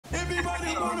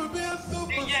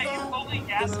Yeah, you totally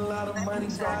gassed me.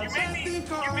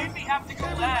 You made me have to go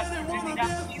last. You made me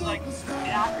have to be like,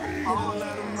 yeah,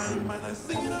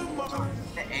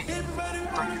 the end for you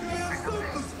to bring up it, then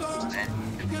I'm still there.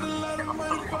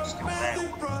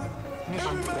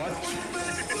 What?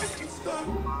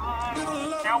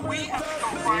 now we have to go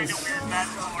find a weird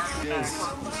magical artifact.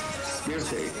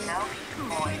 Seriously. Now that you're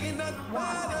going,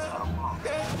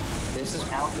 This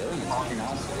is now that civilians, you're you're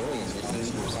not civilians, this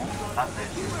is your son. and then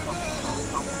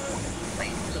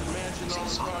see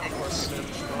something.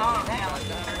 Oh, damn.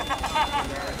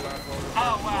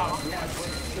 Oh, wow.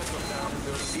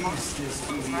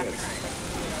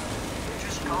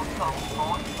 Just go to the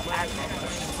phone and then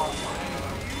just go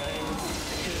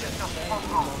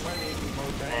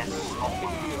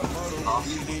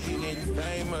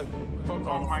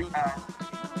oh my god.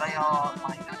 They are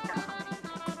like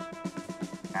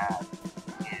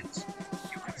is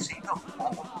you can see the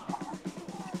ball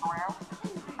around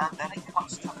and then it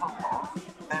cuts to the log.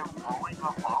 They're rolling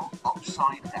the log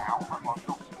upside down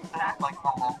like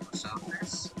along the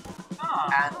surface.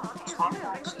 And Tony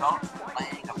starts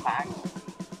laying a bag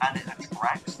and it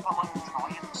attracts the like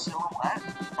giant silhouette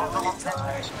of the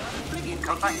Montez.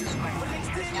 Come back this way.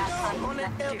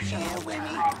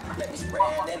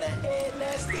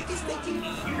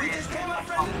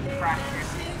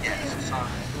 Yes, so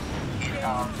it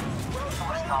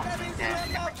always comes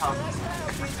again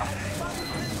every time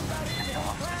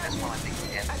this one I think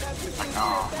again like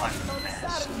like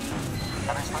this.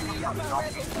 And it's like a fucking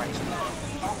donkey crazy.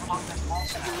 Don't look at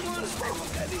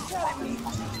monsters.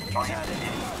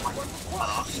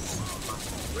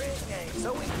 The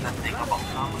thing about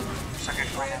them, it's like a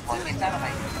grand like it's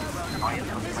animated. I am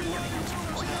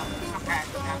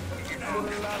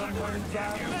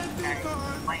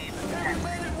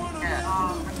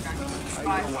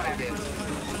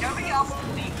Nobody else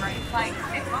would be great. Like,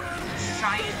 it looks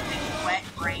giant big wet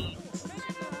brains.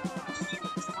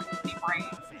 Huge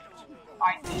brains.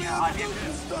 Idea on it.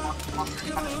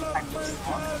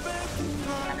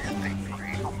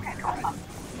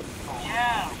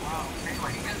 Yeah, wow.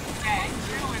 Anyway, okay,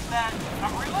 two is that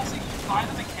I'm realizing by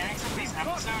the mechanics of these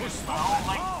episodes as well,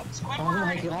 like Squidward Oh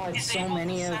my god, is so able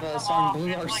many to of set us them on off Blue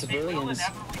and, are like, they will civilians.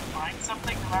 inevitably find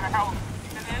something no matter how weak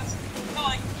it is. So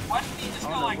like, what if you just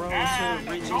go like, go find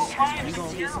we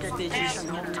gon' get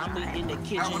skirtishes. I'm in the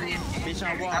kitchen, bitch. I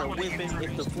water whipping.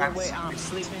 If the four-way I'm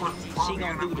sleeping, she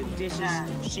gon' do the dishes.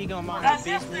 She gon' mind her as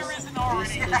if business. there isn't This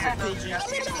already. is a pigeon. I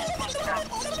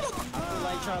feel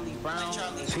like Charlie Brown.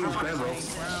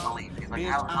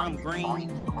 Bitch, I'm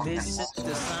green. This is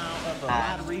the sound of a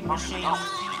lottery machine.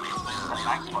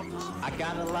 I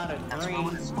got a lot of green.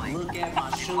 Look at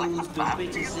my shoes. The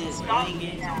bitches is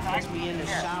blinging. Catch me in the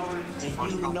shower,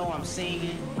 and you know I'm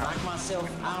singing. Knock myself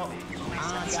out.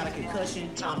 I got a concussion.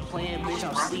 I'm playing, bitch.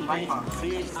 I'm sleeping.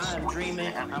 Bitch, I'm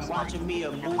dreaming. I'm watching me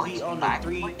a movie on the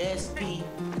 3SP.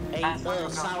 A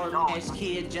sour ass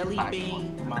kid jelly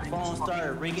bean. My phone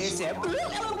started ringing. It said.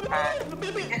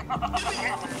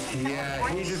 Yeah,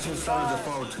 he just started the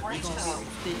phone. We gon' get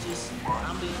stitches.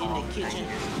 I'm in the kitchen.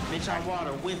 Bitch, I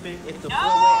water whipping. If the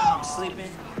four-way I'm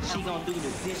sleeping, she gon' do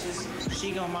the dishes.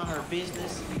 She gon' mind her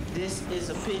business. This is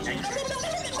a pigeon. I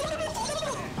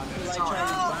feel like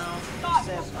Charlie Brown,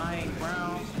 except I ain't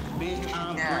brown. Bitch,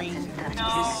 I'm green.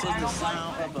 This is the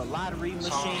sound of a lottery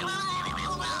machine.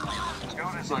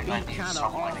 The beat kinda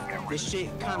off, the shit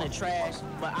kinda trash,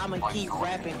 but I'ma keep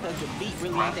rapping cause the beat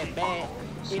really ain't that bad.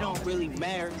 It don't really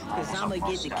matter, cause I'ma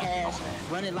get the cash,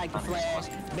 running like the Flash,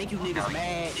 make you niggas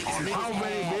mad. How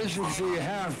many visions do you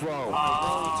have, bro?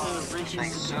 Roll to the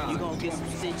riches, you gon' get some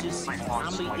stitches.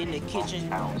 I'm in the kitchen,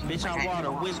 bitch, I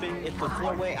water whipping. If the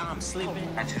four-way I'm sleeping,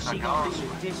 she gon' do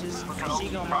the dishes, she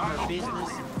gon' mind her business.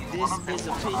 This is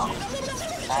a pigeon.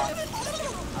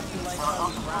 I feel like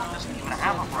Charlie Brown, I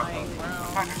ain't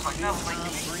brown. This is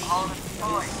the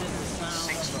sound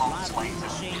of a lottery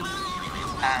machine.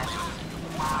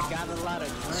 I got a lot of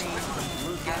green.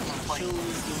 Look at my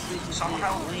shoes, the bitches is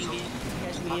blinging.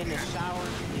 Catch me in the shower,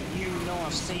 and you know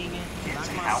I'm singing.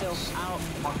 Knock myself out,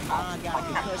 I got a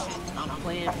concussion. I'm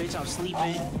playing, bitch, I'm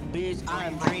sleeping. Bitch,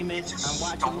 I'm dreaming. I'm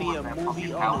watching me a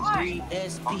movie on the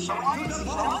 3SP.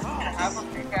 Have a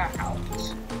big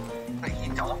house. But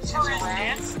you don't For his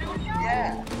dance studio?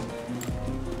 Yeah.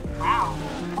 Wow.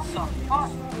 What the fuck?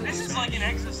 This is like an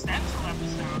existential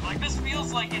episode. Like, this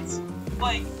feels like it's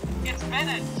been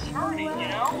a journey, you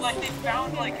know? Like, they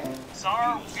found, like,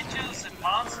 bizarre witches and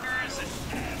monsters, and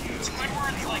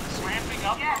Squidward's, like, ramping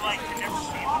up for, like, to never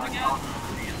see them again.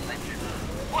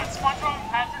 What, SpongeBob and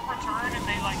Patrick return and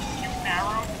they, like, shoot an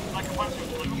arrow, like a bunch of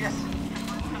blue? Yes.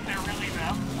 they're really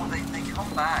them. Well, they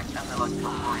come back and they're like,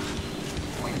 don't worry,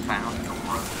 we found your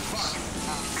brothers.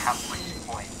 Halfway's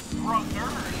point.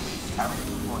 Brothers.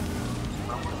 Halfway's point.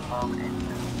 Well,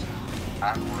 engines.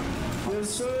 And we're Yes,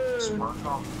 sir.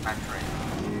 Sparkle and Drake.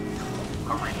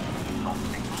 Correct.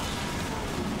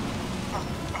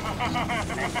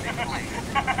 Technically.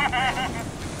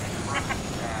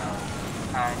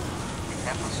 And the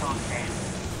episode ends.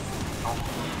 We'll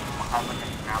have an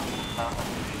apple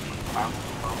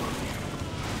overview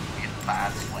in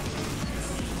bad swing.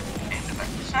 End of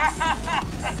episode.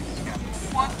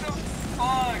 What the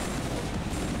fuck?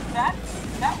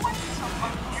 That went to some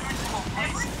unusual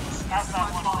places as that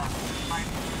one on.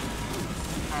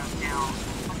 I feel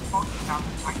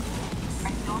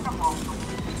like I'm also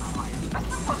that's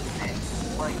the first thing.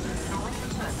 Like, the reason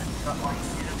that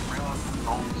didn't realize the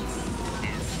goals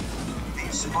is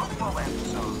these SpongeBob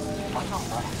episodes, like a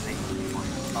lot of things,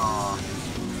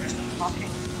 just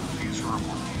fucking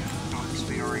miserable to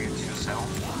experience yourself,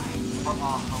 but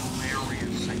are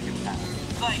hilarious second half.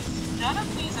 Like, none of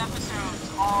these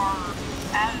episodes are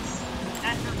as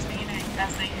entertaining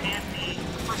as they can be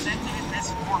presented in this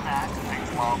format.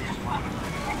 Fuck.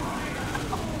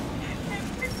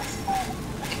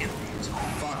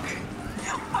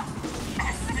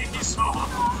 He's so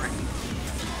hungry.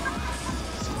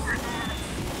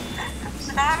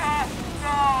 Shut up!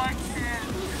 No, I can't.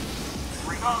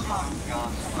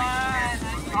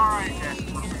 Alright.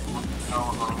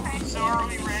 So are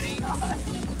we ready?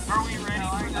 Are we ready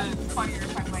for the funnier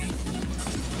time?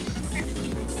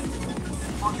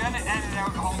 We're gonna edit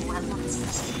out all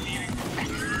references to meeting.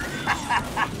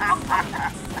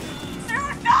 Do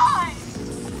not!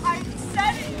 I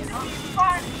said it to be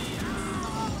funny!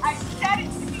 I said it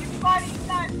to be funny,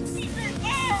 not keep it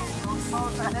in!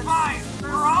 Fine,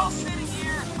 we're all sitting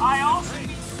here. I also need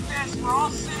to piss. We're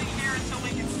all sitting here until we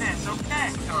can piss,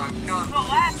 okay? The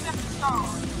last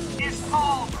episode is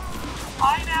called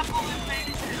Pineapple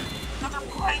Invasion. Another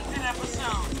Plankton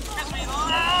episode. Because we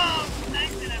love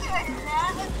Plankton episodes.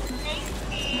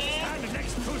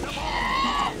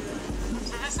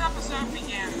 So this episode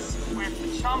begins with the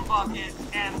chum bucket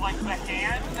and like the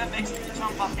hand that makes the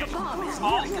chum bucket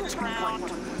falls to the ground.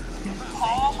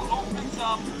 Paul opens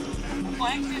up.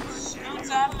 Plankton scoots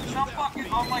out of the chum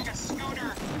bucket on like a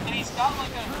scooter, and he's got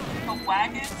like a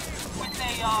wagon with a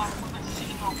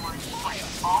sheet over it. He's like,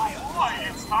 oh boy,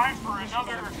 it's time for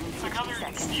another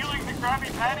stealing the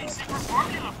Krabby Patty secret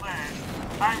formula plan.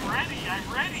 I'm ready.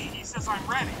 He says I'm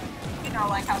ready. You know,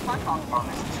 like how SpongeBob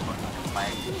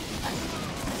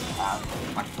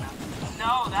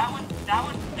No, that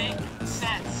would make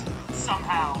sense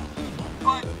somehow.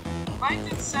 But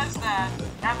Plankton says that,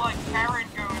 and like Karen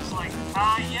goes like,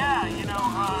 yeah, you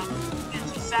know,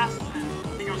 it's assassin.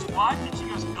 He goes, what? And she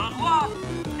goes, good luck.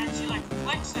 And she like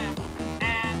flicks him,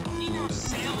 and he goes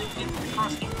sailing into the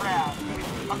Krusty Krab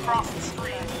across the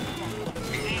street.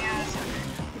 And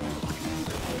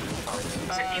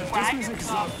so he wagons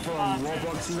up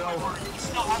Roblox, you know. he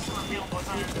still has to reveal what's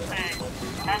under the thing.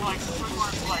 And like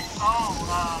Squidward's like,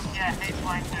 yeah, hey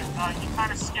Plankton, you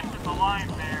kind of skipped the line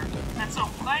there. And so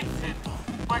Plankton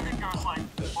goes like,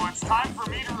 well, it's time for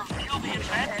me to reveal the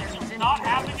advantage of not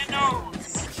having a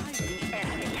nose. And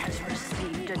guess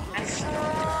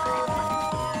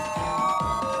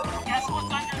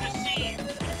what's under the sheet?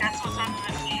 Guess what's under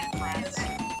the sheet, friends? Is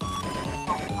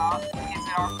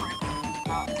it our friend?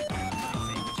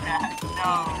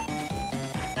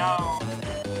 No.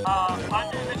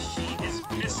 Under the sheet is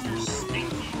Mr.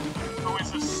 Stinky, who is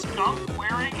a skunk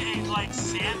wearing a like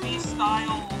Sandy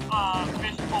style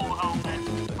fishbowl helmet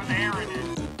with air in it.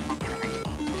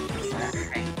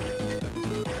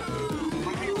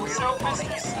 So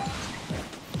Mr.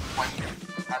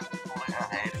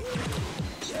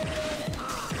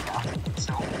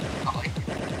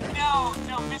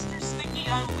 No, Mr. Stinky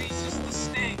unleashes the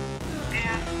stink,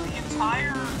 and the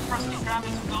entire Krusty Krab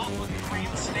is filled with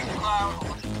green stink clouds,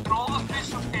 and all the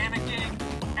fish are panicking,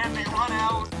 and they run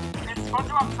out, and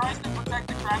SpongeBob tries to protect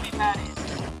the Krabby Patties,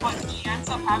 but he ends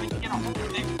up having to get a whole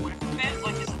big whiff of it,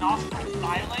 like his nostrils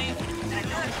dilate, and it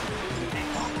goes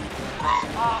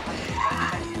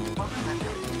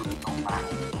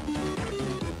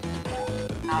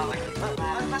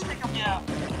let's take a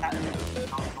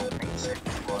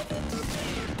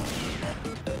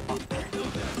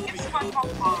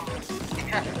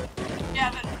Yeah,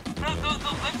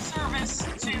 the lip service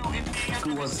to it being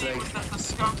under the sea was that the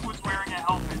skunk was wearing a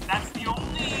helmet. That's the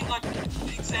only, like,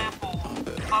 example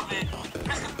of it.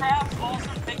 Mr. Krabs also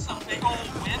takes a big old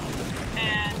whiff,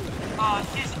 and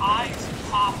his eyes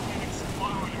pop and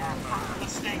explode from the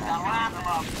stink that ran him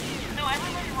up. So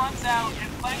everybody runs out,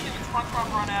 and Plankton and SpongeBob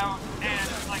run out, and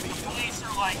like the police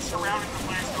are like surrounding the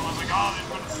place. They're like, oh, they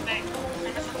put a snake.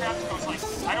 And Mr. Krabs goes like,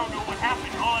 I don't know what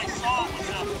happened. All I saw was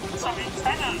some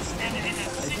antennas and in a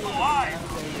single eye.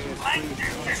 Plankton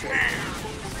is there.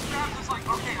 Mr. Krabs is like,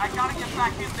 okay, I gotta get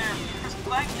back in there because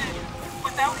Plankton,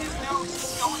 without his nose,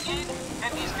 he's going in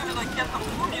and he's gonna like get the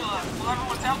formula while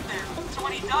everyone's out there. So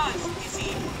what he does is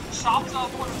he chops off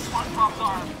one of SpongeBob's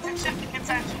arms and it's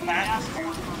actually nasty.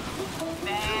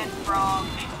 Bad frog.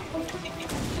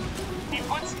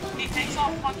 He takes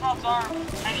off SpongeBob's arm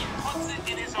and he puts it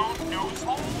in his own nose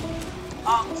hole.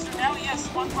 So now he has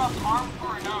SpongeBob's arm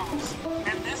for a nose,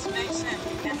 and this makes him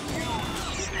immune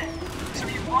to snake. So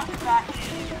he runs back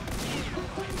in,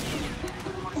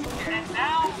 and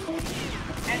now,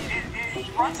 and he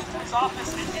runs into his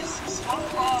office and his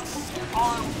SpongeBob's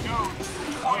arm nose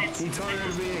points. He told her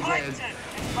to be again. Plankton,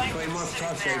 and Plankton's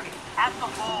sitting there at the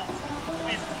vault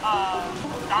with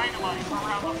dynamite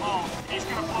around the vault. He's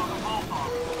gonna blow the vault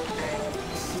off.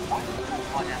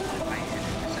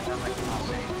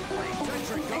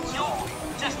 No,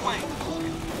 just wait.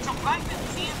 So Plankton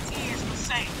TNT is the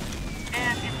same,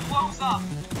 and it blows up,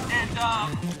 and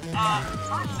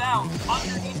turns out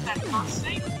underneath that first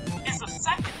safe is a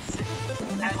second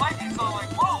safe. And Plankton's all like,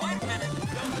 whoa, wait a minute.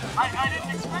 I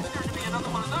didn't expect there to be another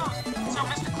one of those. So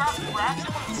Mr. Krabs grabs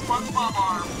him with the SpongeBob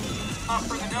arm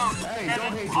for the nose, Hey, and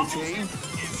don't then hate pummels your him.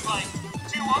 team. It's like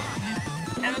 2 other men.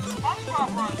 And then SpongeBob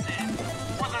runs in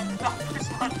with another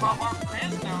SpongeBob arm for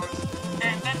his nose,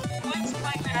 and then flings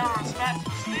Plankton out on his mat to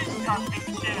his face, beat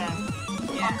the shit out of him.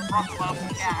 Yeah. Rock him up.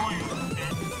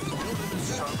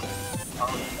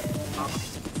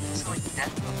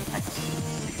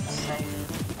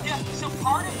 Yeah, so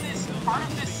part of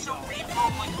this cerebral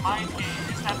like mind game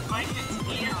is that Plankton's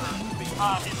ear,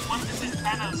 one of his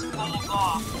antennas falls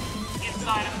off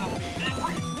inside of them.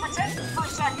 Pretend for a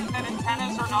second that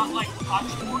antennas are not like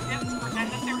touch organs. Pretend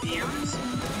that they're ears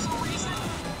for some reason.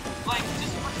 Like,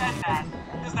 just pretend that,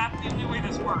 because that's the only way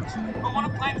this works. But one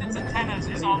of Plankton's antennas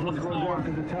is on the floor,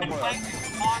 and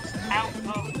Plankton walks out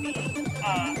of the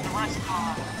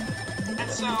restaurant. And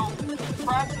so,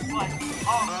 Krabs is like,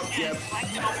 oh shit,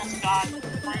 Plankton almost got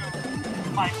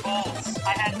through my balls.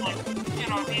 I had like,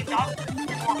 if he got 3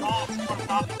 more balls, he would have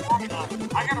got the formula.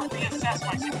 I gotta reassess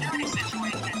my security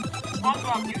situation.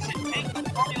 SpongeBob, you should take the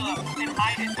formula and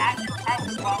hide it at your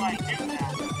house while I do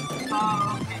that.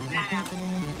 Okay, damn.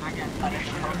 I get it.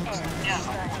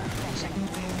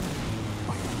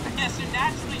 Yeah, so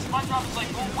naturally SpongeBob is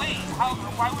like, well wait,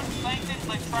 why would Plankton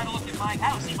like try to look at my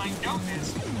house? He might know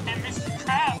this. And Mr.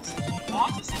 Krabs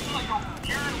launches into like a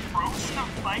weird roast of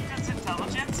Plankton's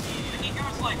intelligence, and he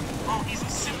goes like, oh, he's a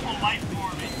simple life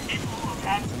form incapable of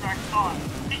abstract thought.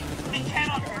 He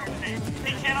cannot think.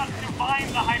 He cannot define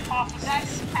the hypothesis.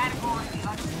 That's categorically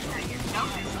untrue. You know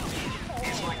this.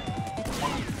 He's like,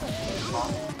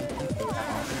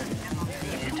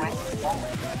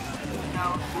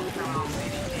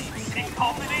 it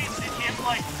culminates in him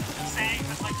like saying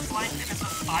that like Plankton is a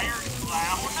fired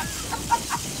clown.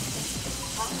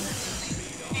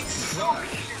 It's so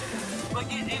weird. Like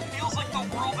it feels like the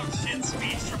world of shit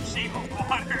speech from Shape of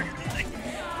Water. Like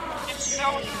it's so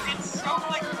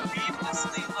like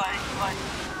needlessly like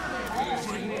cool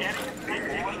and getting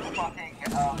it fucking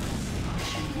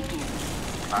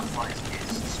that's why it's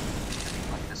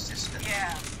like the system.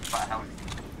 Yeah. But how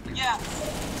yeah.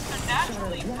 So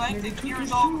naturally, Plankton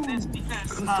hears all of this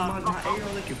because and on the floor,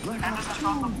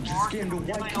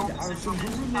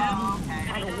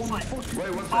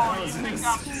 Wait, what the hell is you think this?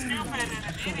 I'm stupid and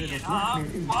an idiot, huh?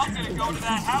 Well, I'm gonna go to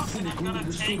that house and I'm gonna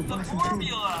take the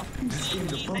formula.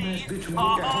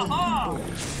 Ha ha ha!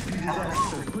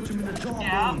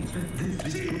 Yeah.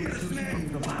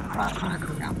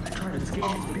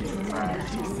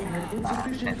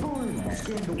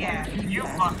 Yeah, you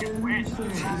fucking wish. You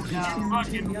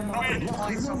fucking wish.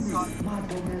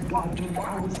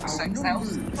 sex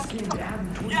house?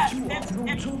 Yeah,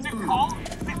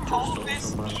 to call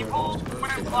this evil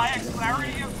would imply a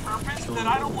clarity of purpose that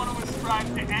I don't want to ascribe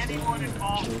to anyone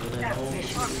involved.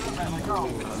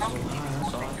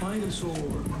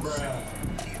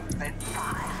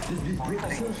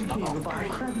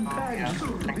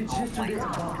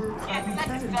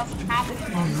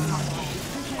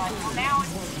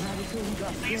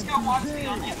 Please go watch The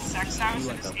Onion Sex House.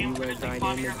 It's infinitely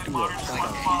funnier than modern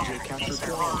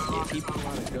SpongeBob. If people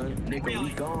want a gun, nigga, we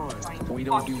gone. We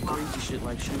don't do crazy shit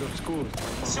like shoot up schools.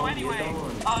 So anyway,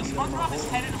 SpongeBob is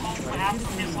headed home after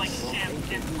his like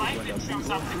shift, and Plankton shows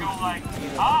up to go like,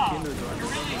 you're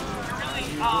really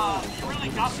you really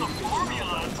got the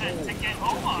formula to get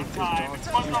home on time. And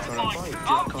SpongeBob is like,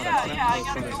 oh yeah, I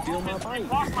gotta go home and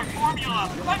wash my formula.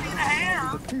 I mean the hair.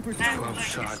 And like,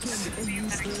 it's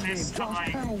scenes that exist to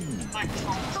like troll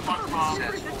SpongeBob.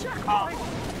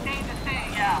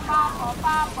 Yeah.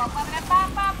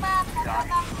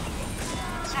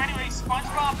 So anyway,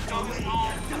 SpongeBob goes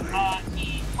home. He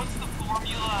puts the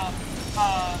formula.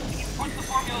 He puts the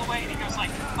formula away, and he goes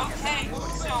like, "Okay,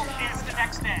 so it's the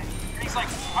next day." And he's like,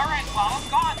 "All right, while I'm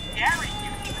gone, Gary,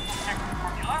 you need to check the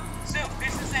formula." So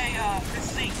this is a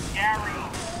Gary.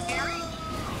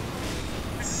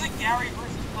 This is a Gary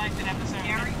versus Plankton episode.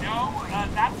 Gary? No,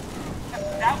 that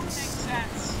would make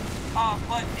sense.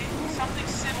 But something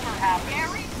similar happened.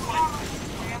 Gary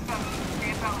Rambo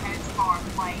heads car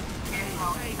like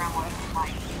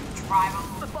drive him.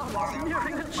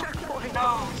 Nearing the checkpoint.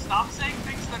 No, stop saying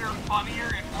things that are funnier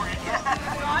and more interesting.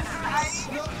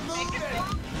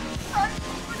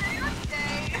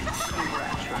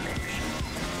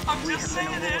 I'm just saying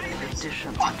anything.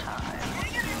 Additional time.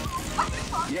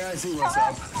 Yeah, I see what's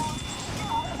up.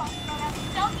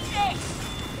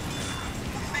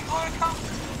 They gonna come.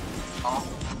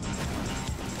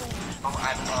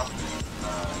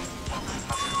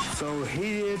 So he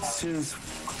hits his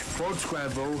frog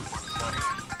scramble.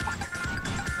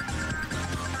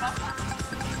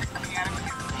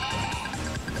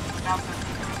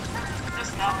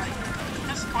 Just nothing.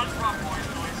 Just SpongeBob boy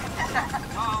noise.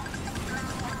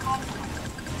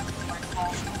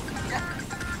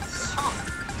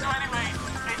 So anyway,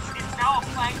 it's now a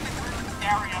Plankton versus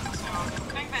Gary episode. The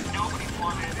thing that nobody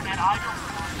wanted, and I don't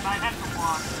want, and I had to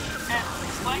watch. And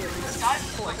it's like this guy's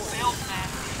like salesman.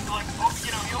 He's like, oh,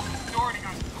 you know, he opens the door and he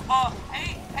goes,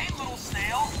 hey, little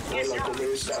snail, is your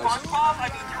SpongeBob? I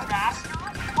mean, your master?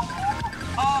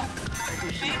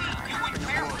 Maybe you would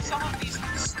care for some of these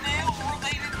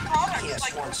snail-related products,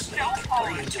 like shell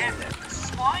polish and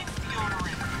slime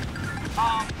deodorant.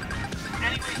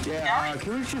 Anyway, Yeah,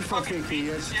 can we just fucking beat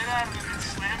the shit out of him and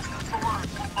slams the door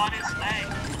on his leg.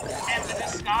 And the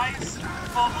disguise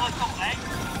of, like, the leg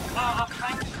of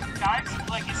Plankton's disguise,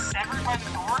 like, is severed by the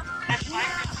door, and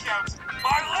Plankton shouts,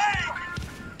 "My leg!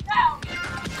 No!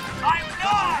 I'm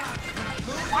not!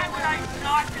 Why would I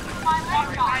not? My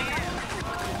leg, I am."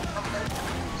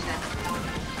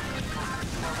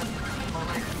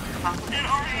 It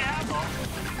already happened.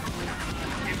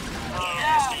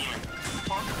 Yeah.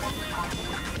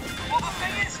 Well, the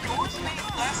thing is, yours made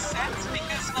less sense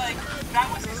because, like, that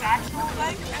was his actual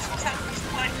leg. This was at least,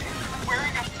 like,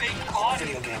 wearing a fake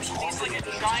body. He's like a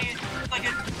giant, like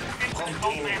an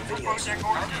infinite man for Bojack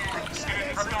Horseman.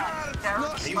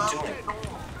 What are you doing?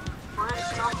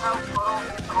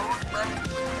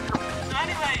 So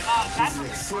anyway, that's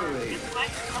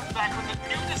Plankton comes back with a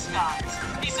new disguise.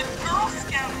 He's a Girl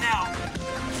Scout now.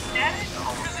 Get it?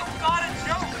 Because it's not a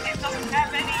joke. It doesn't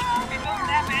have any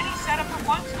setup or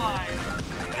punchline.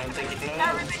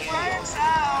 Everything works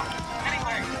out.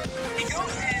 Anyway, he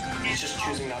goes in. He's just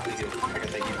choosing not to do it. Okay,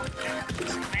 thank you.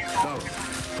 No,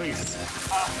 please.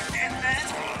 And then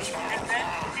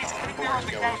he's sitting there on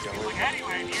the couch. He's like,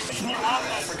 anyway, here's the I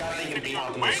forgot that you can be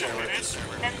on the Wait a server. minute.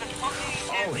 And the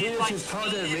cookie Oh, he is is like just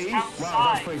taunted at he me? is Wow, that's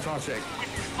outside. pretty toxic. With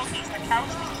his cookies, the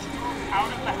couch was thrown out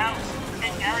of the house.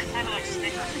 And Gary kind of like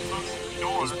snickers and closes the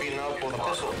door. He's beating up with a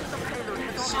pistol.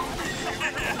 So,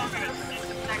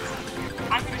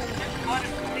 I'm gonna shit blood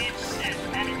and bleed shit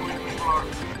anyway.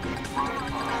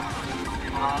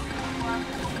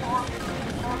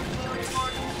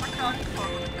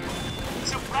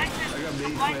 So Plankton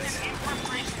in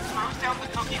frustration throws down the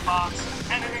cookie box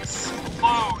and it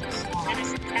explodes and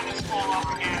his tennis fall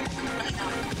off again.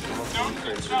 No,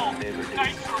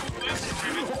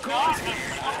 nitroglycerin is not a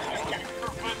substitute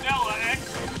for vanilla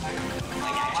extract.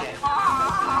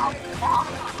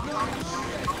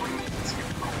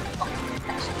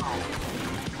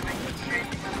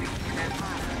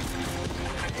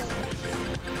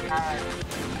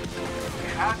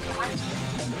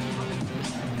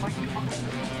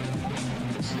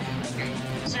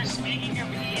 So speaking of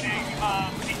eating,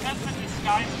 because the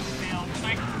disguise is failed,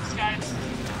 Plankton's disguise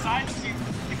decides to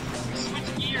switch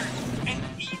gears and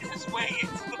eat his way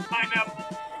into the pineapple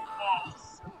balls.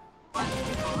 I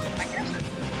guess it.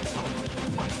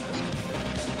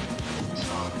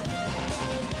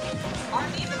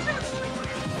 Aren't these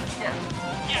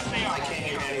Yes, they are. I can't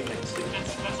hear anything.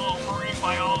 That's a little marine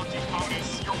biology bonus.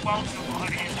 You're welcome,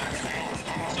 buddy.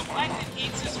 So Plankton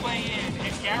eats his way in,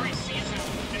 and Gary sees him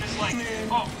and is like,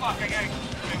 oh fuck, I gotta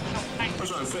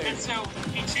That's what I'm saying. And so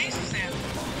he chases him.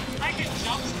 Plankton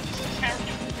jumps into the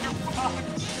character box.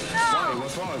 Why?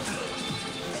 What's wrong?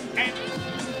 And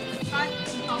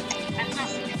And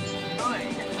just it's good.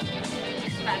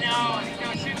 No,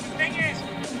 see, the thing is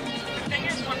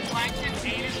when Plankton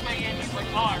ate his way in, he's like,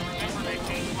 oh, I remember they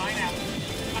changed pineapple.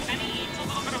 But then he eats a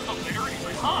little bit of the litter, and he's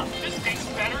like, huh, this tastes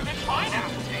better than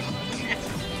pineapple tastes.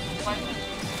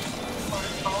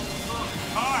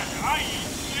 Hi, I eat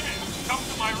shit. Come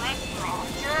to my restaurant.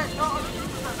 Yeah, no,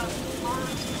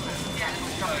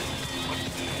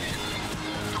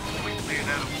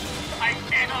 I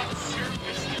cannot serve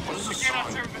this. I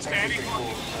cannot serve this to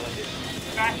anyone.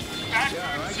 Bad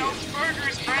food sells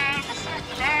burgers, crabs.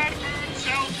 Bad food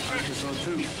sells burgers.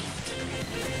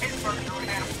 His burger would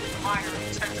have minor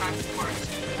 10 times worse.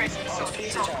 Basically,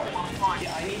 so online.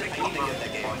 Yeah, I need to get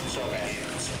that game so bad.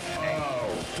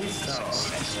 Oh, he's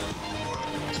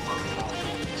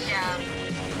Yeah.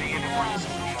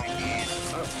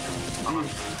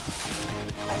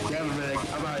 Damn it,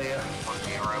 I'm out of here.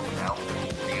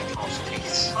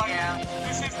 Yeah.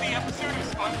 This is the episode of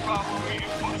SpongeBob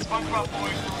where SpongeBob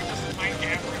Boys where we just like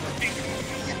everything.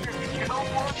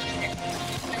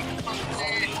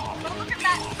 Look at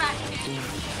that fat kid.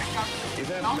 If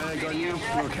that bag on you,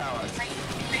 you're a coward.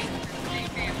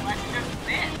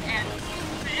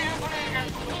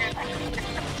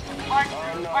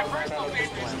 My personal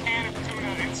favorite is can of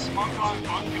tuna. It's smoked on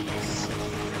octopus.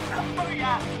 Oh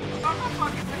yeah, smoked on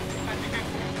octopus is such a good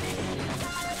movie.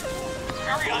 It's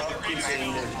very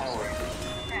underrated.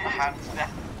 How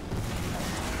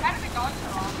did it go so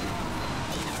long?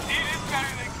 It is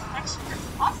better than Cruncher.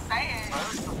 I'll say it.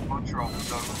 SpongeBob's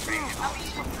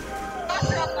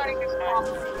not a good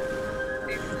problem.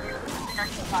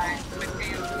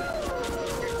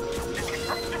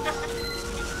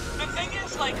 The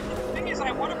thing is,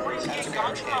 I would appreciate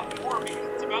Goncharov more because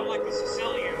it's about like the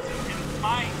Sicilians and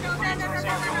my.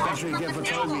 Actually, get for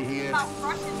telling me here.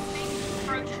 Russian things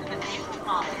approach to the naval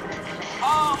bomb.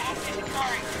 Oh, okay,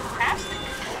 sorry. Casting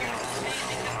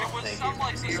because there was some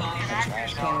like Sicilian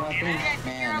actors in it.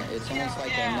 Man, it's almost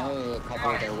like I know a couple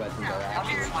of their weapons are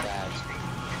actually trash.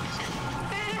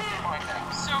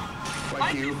 So,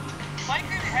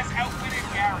 Plankton has outwitted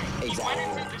Gary. He went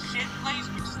into the shit place,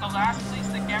 which is the last place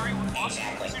that Gary would look.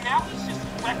 So now he's just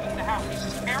wrecking the house. He's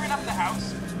just tearing up the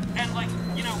house and, like,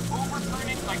 you know,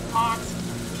 overturning, like, pots,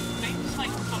 things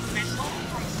like the official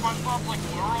from SpongeBob, like,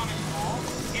 lure on his wall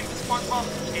into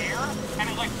SpongeBob's chair, and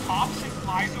it, like, pops and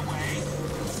flies away.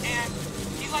 And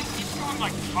he, like, keeps going,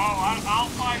 like, oh,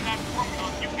 I'll find that formula.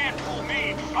 You can't fool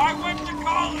me. I went to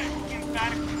college, he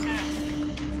emphatically said.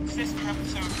 Sister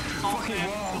episode. Fucking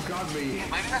wall got me.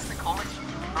 Maybe that's the college.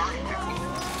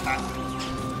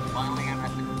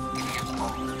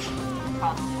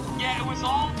 Yeah, it was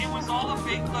all a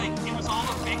big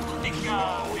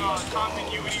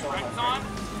continuity retcon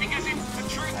because the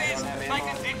truth is,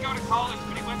 Plankton did go to college,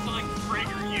 but he went to like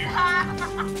PragerU.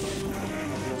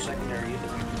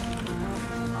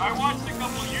 I watched a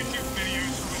couple YouTube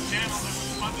videos from a channel that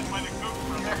was funded by the Koch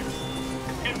brothers,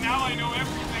 and now I know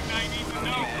everything I need to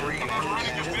know about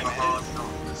running a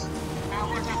business.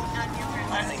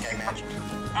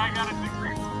 I got a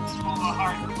degree from school of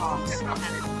hard knocks.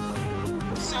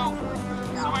 So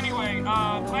anyway,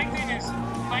 Plankton is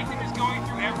going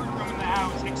through every room in the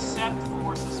house except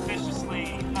for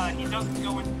suspiciously, he doesn't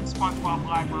go into the SpongeBob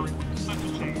library, which is such a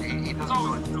shame. He doesn't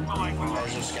go into the library.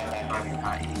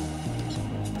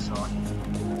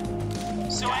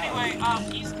 So anyway,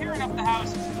 he's tearing up the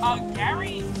house.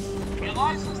 Gary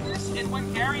realizes this, and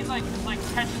when Gary like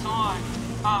catches on,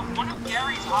 one of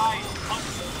Gary's eyes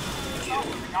punches the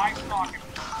eye socket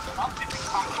up and it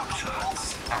comes up like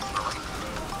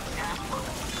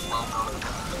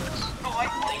the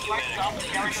light lights up, and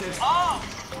Gary goes, oh,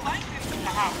 Plankton's in the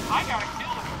house. I gotta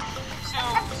kill him. So,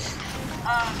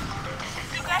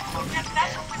 that's what this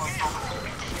is.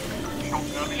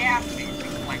 Yeah.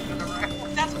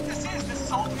 That's what this is. This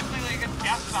is ultimately like a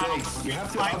death battle between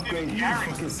Plankton and Gary.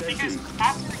 Because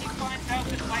after he finds out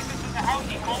that Plankton's in the house,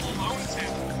 he home alones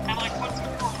him and like puts him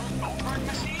through a Goldberg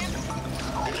machine.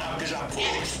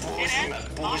 It ends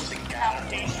not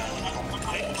decapitation,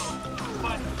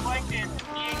 but Plankton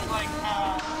being like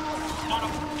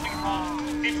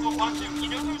into a bunch of, you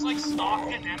know, those like stock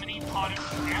anemone potted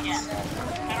plants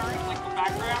that are in like the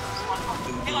background.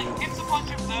 He like hits a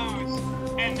bunch of those,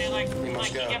 and they like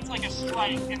he gets like a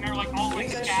strike, and they're like all like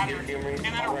scattered, and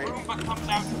then a Roomba comes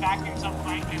out and vacuums up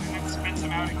Plankton, and then spits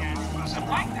him out again. So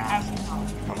Plankton has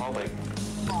I'm hoping.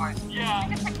 yeah.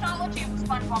 The technology of the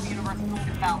SpongeBob universe will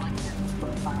develop.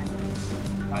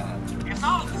 It's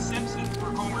not like The Simpsons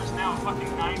where Homer's now a fucking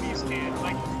 90s kid.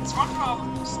 Like,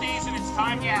 SpongeBob stays in its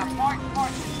time. Yeah, Mark is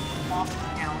awesome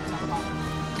now.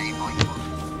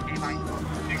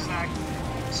 Exactly.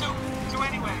 So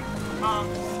anyway,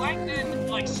 Plankton,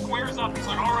 like, squares up. He's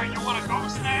like, alright, you want a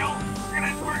ghost now? We're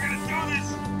gonna do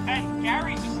this! And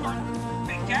Gary just starts,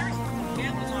 Gary's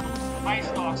handling on ice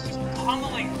dogs, just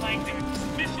pummeling Plankton into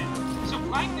submission. So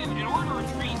Plankton, in order to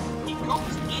retreat, he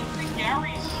goes into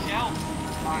Gary's shell.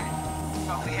 Alright,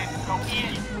 go in, folks.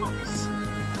 He goes.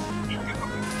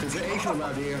 There's an Asian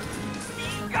out here.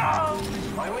 He goes!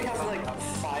 Why do we have like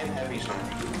 5 heavies now?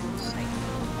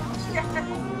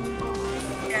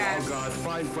 Yes. Oh god,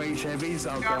 5 range heavies.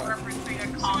 Oh god. referencing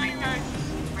a So comic. anyway,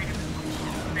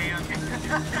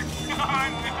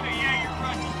 yeah, you're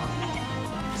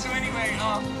right. So anyway,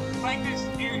 Plankton's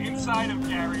inside of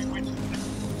Gary, which,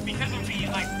 because of the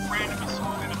like random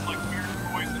assortment of like weird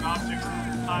toys and objects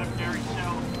inside of Gary's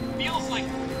shell, feels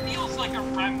like a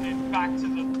remnant back to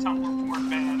the Tumblerport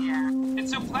band. Yeah. And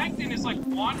so Plankton is like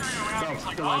wandering around. He's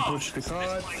like, Can I push the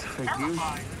card? Thank you.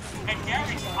 And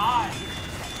Gary's eyes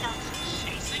starts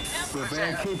chasing him. The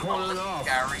band keep holding off.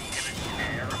 Gary in a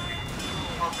chair.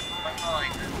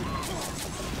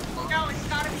 No, it's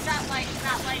gotta be that like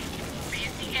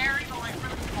fancy Gary, but like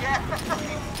really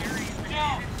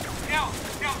cool. No,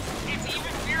 it's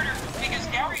even weirder because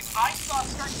Gary's eye thought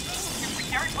starts chasing him.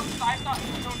 Gary puts his eye thought in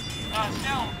his own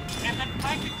shell, and then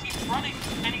Plankton keeps running,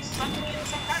 and he's suddenly in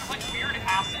some kind of like weird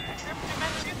acid trip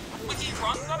dimension, which he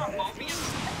runs on a Mobius,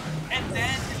 and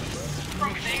then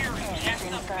from there he ends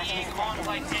up being on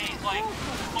like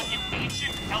an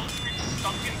ancient eldritch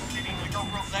sunken city, like a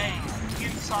relay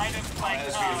inside of like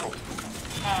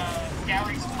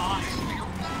Gary's mind.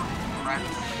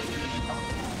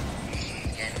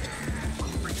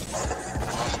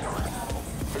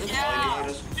 Yeah,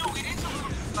 no, it is a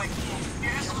little like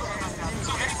it is a little like that.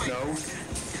 So anyway, No.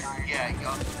 Yeah,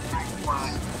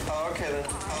 Oh, okay then.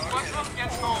 once Trump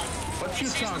gets home, What he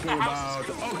you sees that talking the house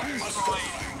about? is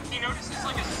destroyed. He notices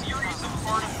like a series of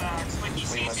artifacts. Like he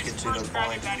sees his first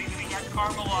Krabby Patty that he got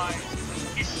caramelized.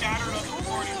 He's shattered on the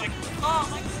floor. And he's like, oh,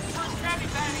 my first Krabby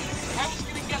Patty. I was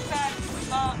gonna get that.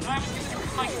 I was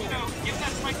gonna like give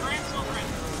that to my grandchildren.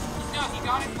 No, he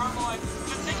got it caramelized.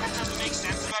 The thing that doesn't make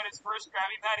sense about his first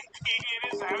Krabby Patty being in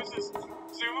his house is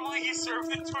presumably he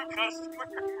served it to a customer.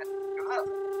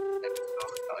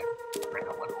 Bring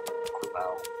a little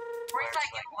about. Where he's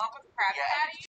like in love with Krabby Patty.